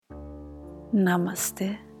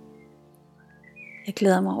Namaste. Jeg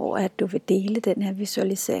glæder mig over, at du vil dele den her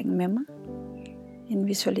visualisering med mig. En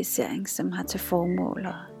visualisering, som har til formål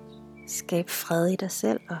at skabe fred i dig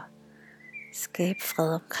selv og skabe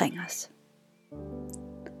fred omkring os.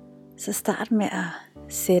 Så start med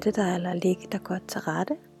at sætte dig eller ligge dig godt til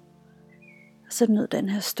rette. Og så nyd den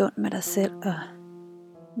her stund med dig selv og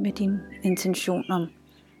med din intention om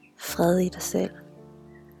fred i dig selv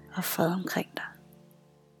og fred omkring dig.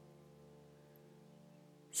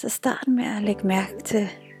 Så start med at lægge mærke til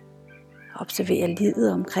at observere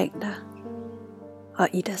livet omkring dig og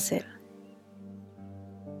i dig selv.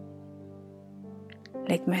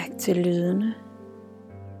 Læg mærke til lydene.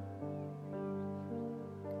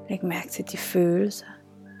 Læg mærke til de følelser,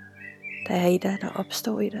 der er i dig, der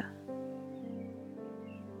opstår i dig.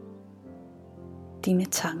 Dine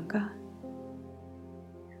tanker.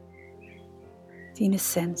 Dine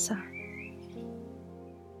sanser.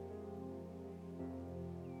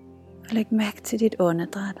 Og læg mærke til dit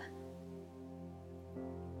åndedræt.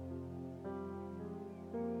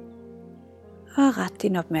 Og ret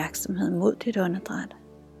din opmærksomhed mod dit åndedræt.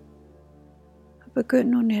 Og begynd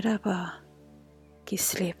nu netop at give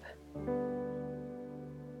slip.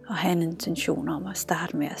 Og have en intention om at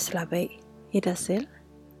starte med at slappe af i dig selv.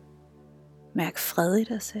 Mærk fred i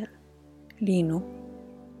dig selv lige nu.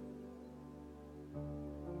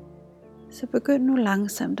 Så begynd nu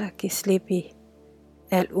langsomt at give slip i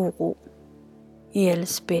al uro, i alle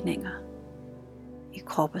spændinger, i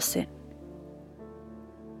krop og sind.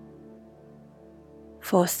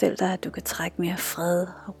 Forestil dig, at du kan trække mere fred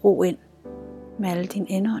og ro ind med alle dine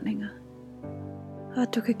indåndinger, og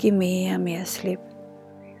at du kan give mere og mere slip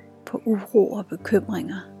på uro og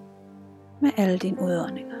bekymringer med alle dine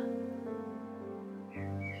udåndinger.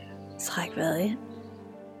 Træk vejret ind.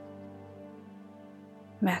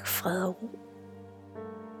 Mærk fred og ro.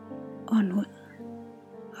 Ånd ud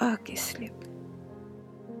og giv slip.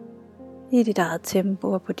 I dit eget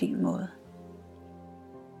tempo og på din måde.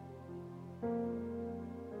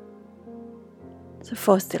 Så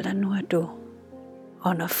forestil dig nu, at du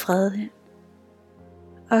ånder fred ind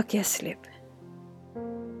og giver slip.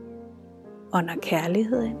 Ånder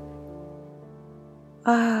kærlighed ind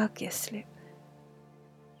og giver slip.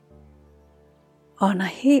 Ånder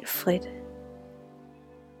helt frit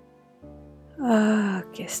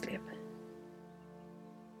og giver slip.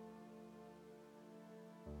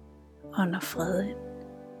 Ånder fred ind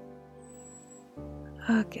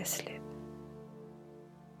og giver slip.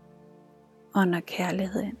 Ånder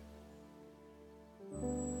kærlighed ind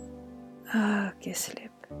og giver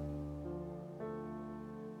slip.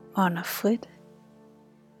 Ånder frit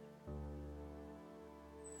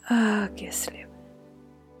og giver slip.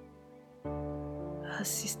 Og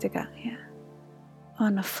sidste gang her.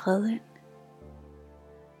 Ånder fred ind.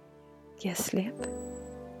 Giver slip.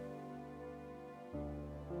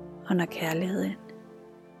 Ånder kærlighed ind.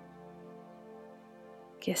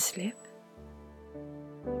 Giver slip.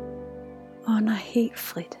 Ånder helt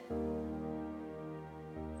frit.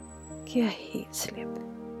 Giver helt slip.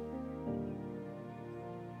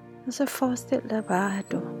 Og så forestil dig bare,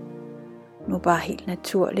 at du nu bare helt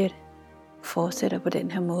naturligt fortsætter på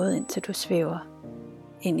den her måde, indtil du svæver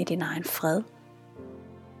ind i din egen fred.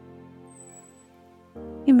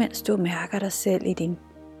 Imens du mærker dig selv i din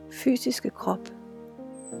fysiske krop,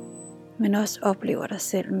 men også oplever dig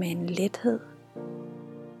selv med en lethed,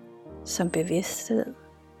 som bevidsthed,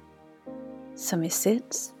 som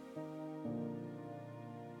essens,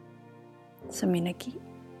 som energi.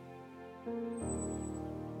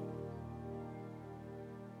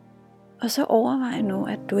 Og så overvej nu,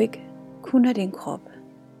 at du ikke kun er din krop.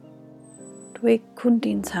 Du er ikke kun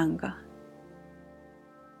dine tanker.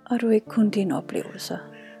 Og du er ikke kun dine oplevelser.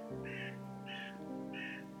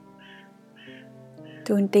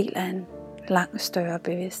 Du er en del af en langt større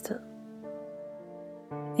bevidsthed.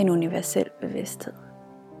 En universel bevidsthed.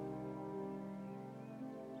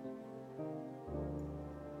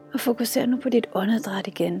 Og fokuser nu på dit åndedræt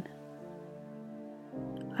igen.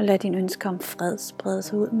 Og lad din ønske om fred sprede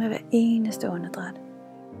sig ud med hver eneste åndedræt.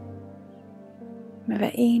 Med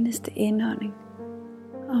hver eneste indånding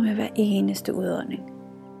og med hver eneste udånding.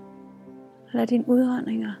 Lad dine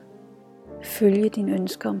udåndinger følge din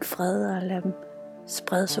ønske om fred og lad dem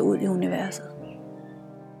sprede sig ud i universet.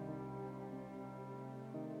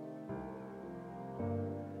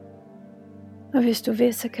 Og hvis du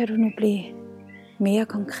vil, så kan du nu blive mere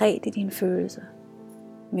konkret i dine følelser.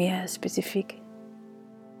 Mere specifik.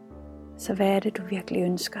 Så hvad er det, du virkelig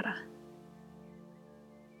ønsker dig?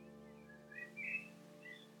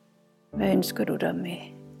 Hvad ønsker du dig med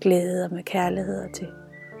glæde og med kærlighed til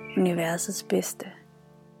universets bedste?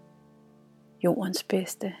 jordens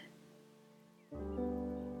bedste.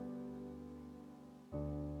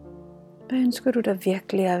 Hvad ønsker du dig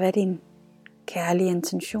virkelig at være din kærlige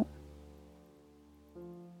intention?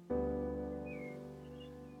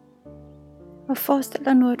 Og forestil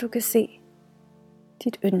dig nu, at du kan se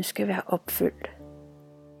dit ønske være opfyldt.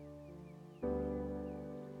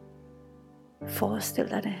 Forestil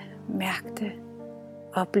dig det, mærk det,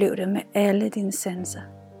 oplev det med alle dine sanser.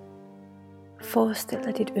 Forestil dig,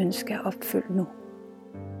 at dit ønske er opfyldt nu.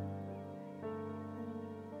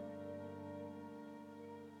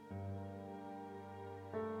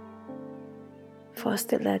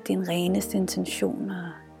 Forestil dig, at din reneste intention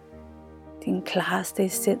og din klareste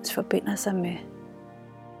essens forbinder sig med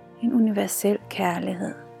en universel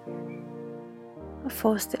kærlighed. Og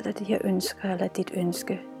forestil dig, at de her ønsker eller dit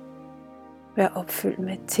ønske være opfyldt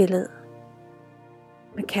med tillid,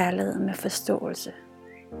 med kærlighed, med forståelse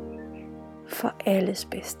for alles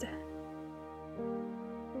bedste.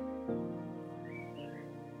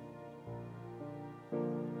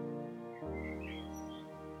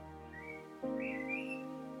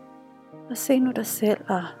 Og se nu dig selv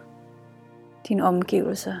og dine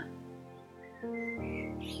omgivelser,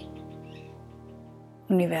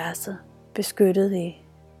 universet beskyttet i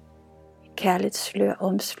et kærligt slør,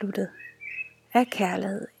 omsluttet af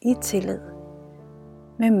kærlighed, i tillid,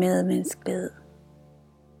 med medmenneskelighed,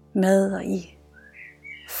 med og i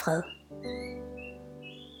fred.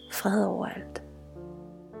 Fred overalt.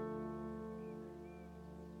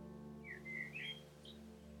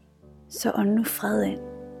 Så ånd nu fred ind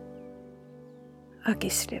og giv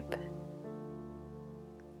slip.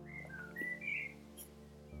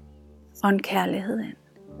 Ånd kærlighed ind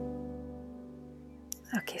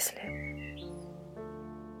og giv slip.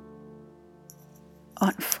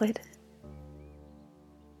 Ånd frit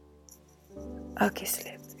og giv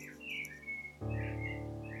slip.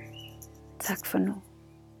 Tak for nu,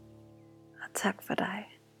 og tak for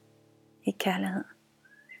dig i kærlighed.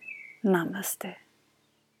 Namaste.